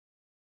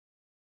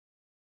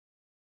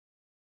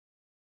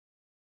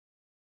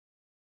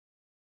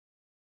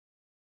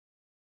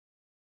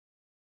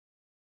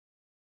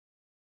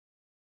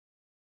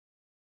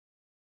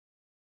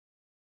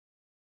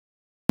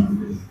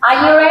Are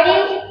you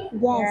ready?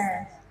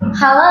 Yes.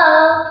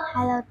 Hello.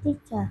 Hello,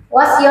 teacher.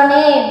 What's your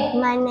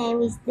name? My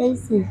name is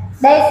Daisy.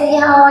 Daisy,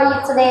 how are you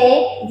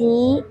today?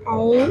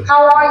 D-A.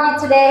 How are you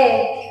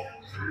today?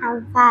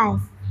 I'm 5.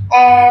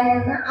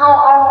 And how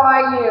old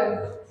are you?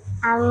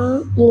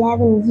 I'm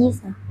 11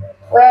 years old.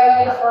 Where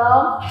are you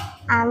from?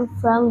 I'm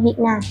from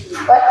Vietnam.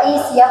 What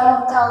is your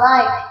hometown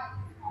like?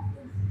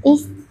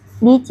 It's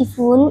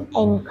beautiful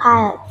and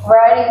quiet.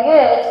 Very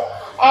good.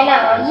 And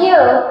now you,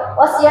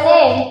 what's your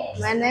name?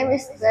 My name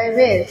is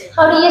David.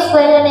 How do you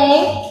spell your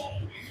name?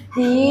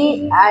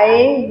 D-I-V-I-D.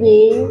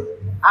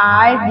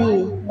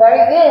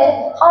 Very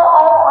good. How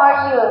old are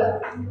you?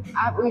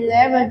 I'm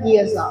 11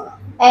 years old.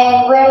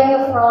 And where are you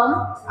from?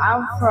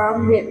 I'm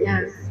from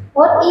Vietnam.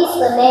 What is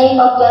the name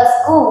of your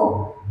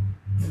school?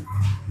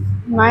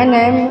 My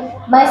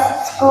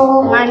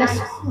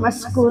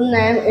school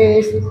name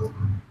is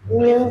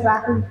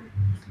Hướng.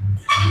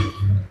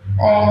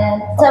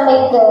 And tell me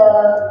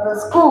the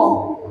school.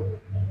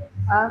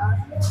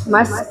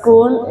 My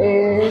school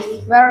is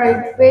very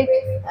big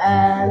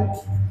and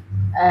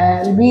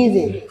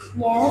busy.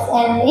 Yes,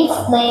 and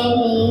its name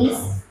is?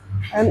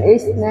 And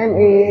its name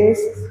is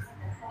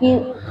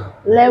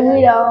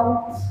Lewido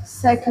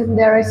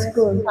Secondary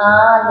School.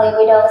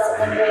 Lewido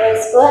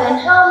Secondary School. And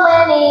how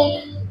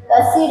many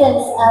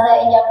students are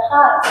there in your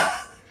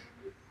class?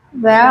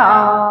 There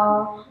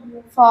are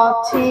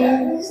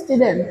 14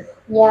 students.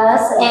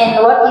 Yes,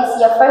 and what is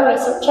your favorite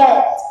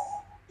subject?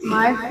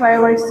 My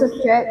favorite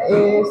subject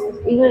is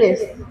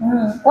English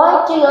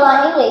Why do you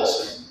like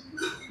English?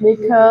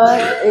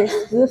 because it's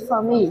good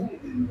for me.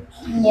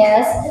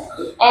 Yes,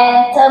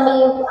 and tell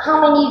me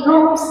how many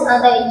rooms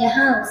are there in your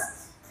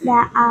house?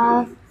 There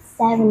are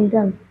 7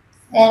 rooms.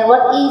 And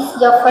what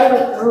is your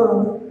favorite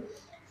room?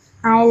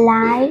 I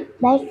like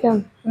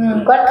bedroom.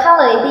 What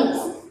color it is?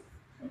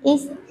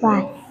 It's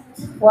white.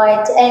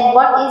 White. And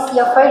what is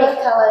your favorite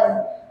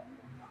color?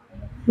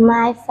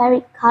 My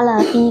favorite color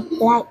is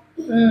black.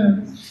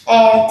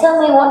 And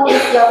tell me what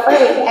is your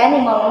favorite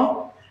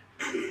animal?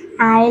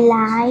 I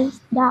like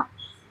dog.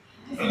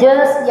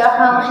 Does your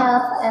home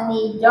have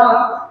any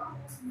dog?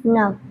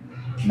 No.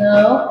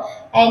 No.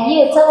 And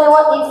you tell me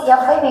what is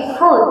your favorite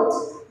food?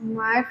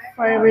 My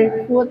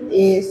favorite food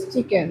is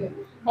chicken.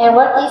 And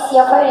what is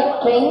your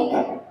favorite drink?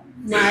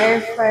 My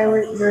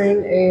favorite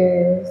drink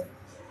is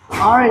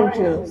orange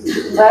juice.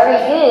 Very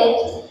good.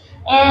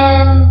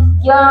 And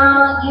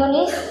your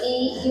unit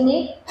is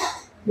Unit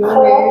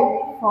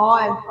 4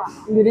 and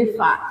 5. Unit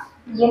 5.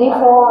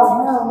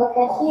 uniform. Oh, look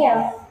at here.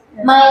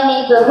 My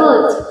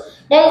neighborhood.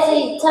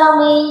 Daisy, tell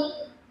me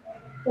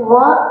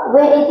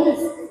where it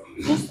is.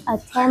 It's a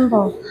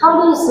temple.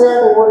 How do you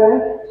spell the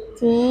word?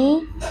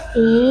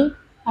 T-E-M-P-L-E.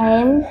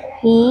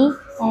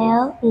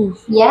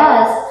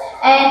 Yes.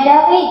 And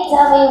David,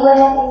 tell me where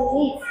it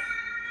is.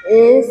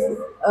 It's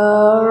a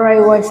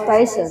railway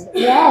station.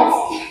 Yes.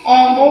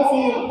 And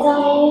Daisy, tell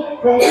me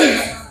where it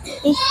is.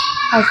 It's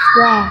a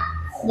square.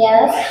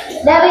 Yes.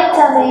 David,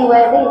 tell me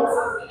where it is.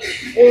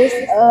 It's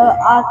a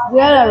art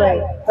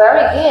gallery.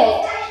 Very good.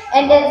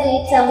 And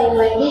Daisy, tell me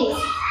where it is.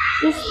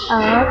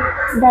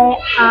 They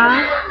are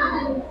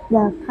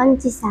the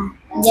countryside.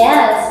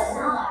 Yes.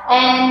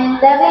 And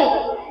David,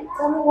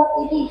 tell me what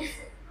it is.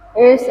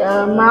 It's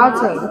a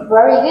mountain.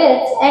 Very good.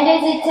 And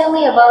Daisy, tell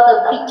me about the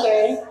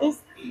picture. It's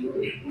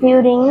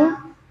building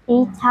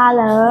is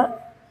taller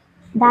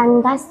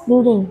than that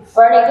building.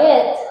 Very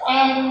good.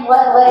 And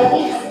where it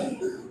is,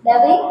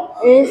 David?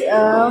 It's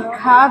a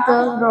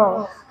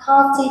cathedral.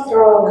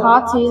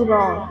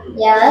 Cathedral.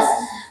 Yes.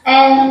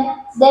 And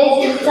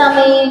Daisy, tell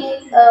me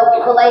a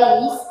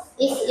place.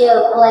 It's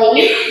a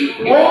place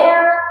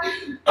where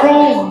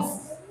trains,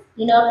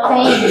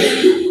 trains,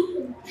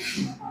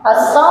 a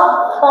stop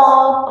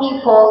for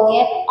people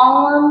get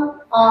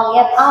on or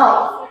get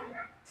off.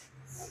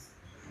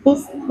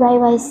 It's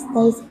railway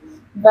station.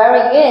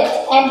 Very good.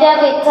 And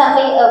David, tell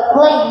me a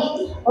place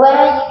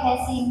where you can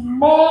see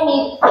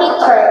many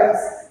pictures.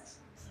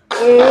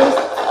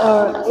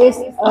 It's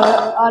a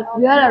art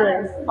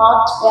gallery.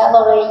 Art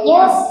gallery,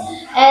 yes.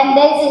 And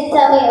Daisy,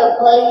 tell me a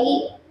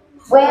place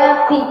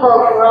where people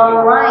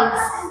grow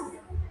rice.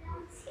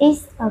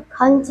 It's a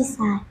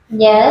countryside.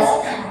 Yes.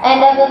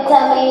 And David,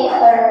 tell me a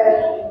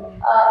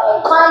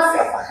kind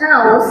of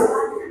house.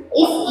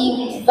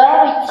 It's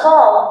very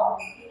tall.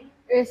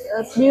 It's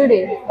a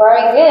building.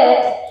 Very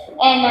good.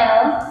 And now,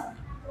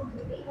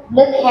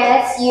 look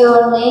at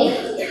unit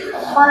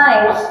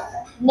 5.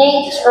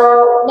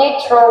 Natural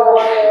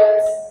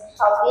wonders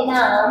of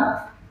Vietnam.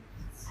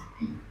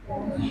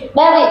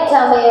 David,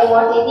 tell me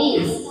what it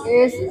is.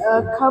 It's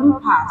a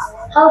compass.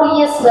 How do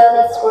you spell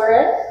this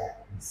word?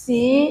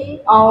 C-O-M-P-I-S-S.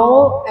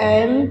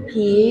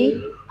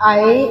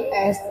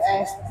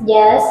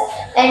 Yes.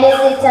 And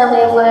David, tell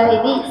me where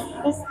it is.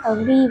 It's a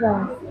river.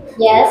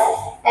 Yes.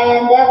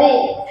 And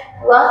David,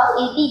 what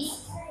it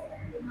is?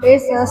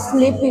 It's a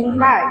sleeping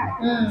bag.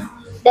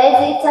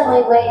 Daisy, tell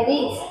me where it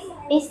is.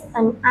 It's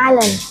an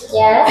island.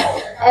 Yes.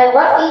 And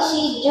what is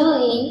she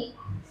doing?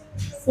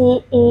 She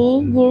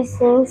is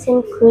using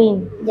sun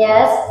cream.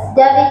 Yes.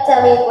 David,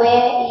 tell me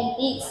where it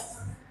is?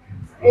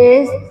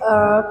 Is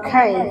a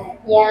cave.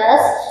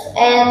 Yes.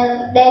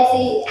 And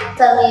Daisy,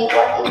 tell me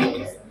what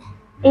it is.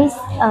 It's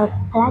a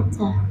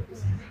platter.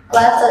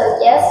 Platter,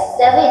 yes.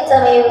 David,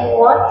 tell me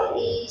what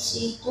is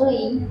she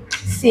doing?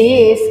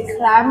 She is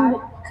climbing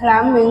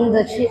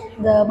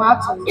the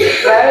mountain.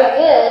 Very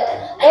good.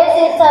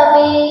 Daisy, tell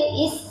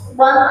me is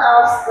one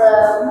of the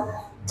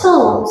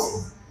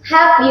tools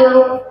help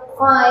you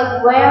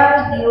find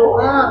where you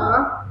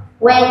are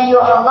when you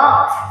are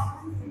lost.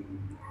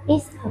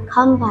 It's a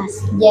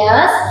compass.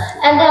 Yes.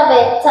 And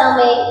David, tell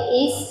me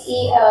is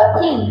it a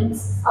thing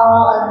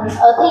or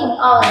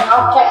an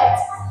object?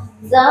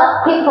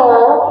 The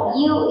people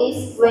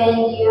use when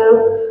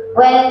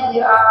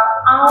you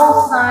are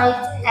outside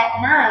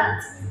at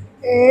night.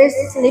 Is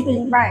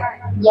sleeping bag.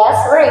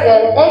 Yes, very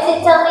good.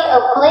 Daisy, tell me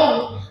a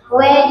place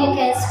where you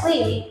can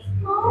swim.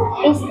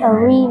 It's a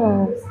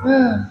river.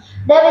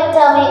 David,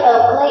 tell me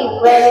a place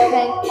where you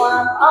can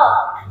climb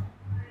up.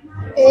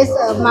 Is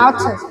a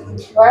mountain.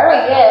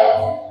 Very good.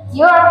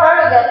 You are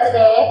very good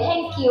today.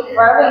 Thank you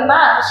very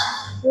much.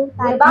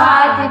 Goodbye.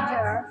 Bye,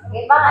 teacher.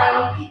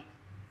 Goodbye.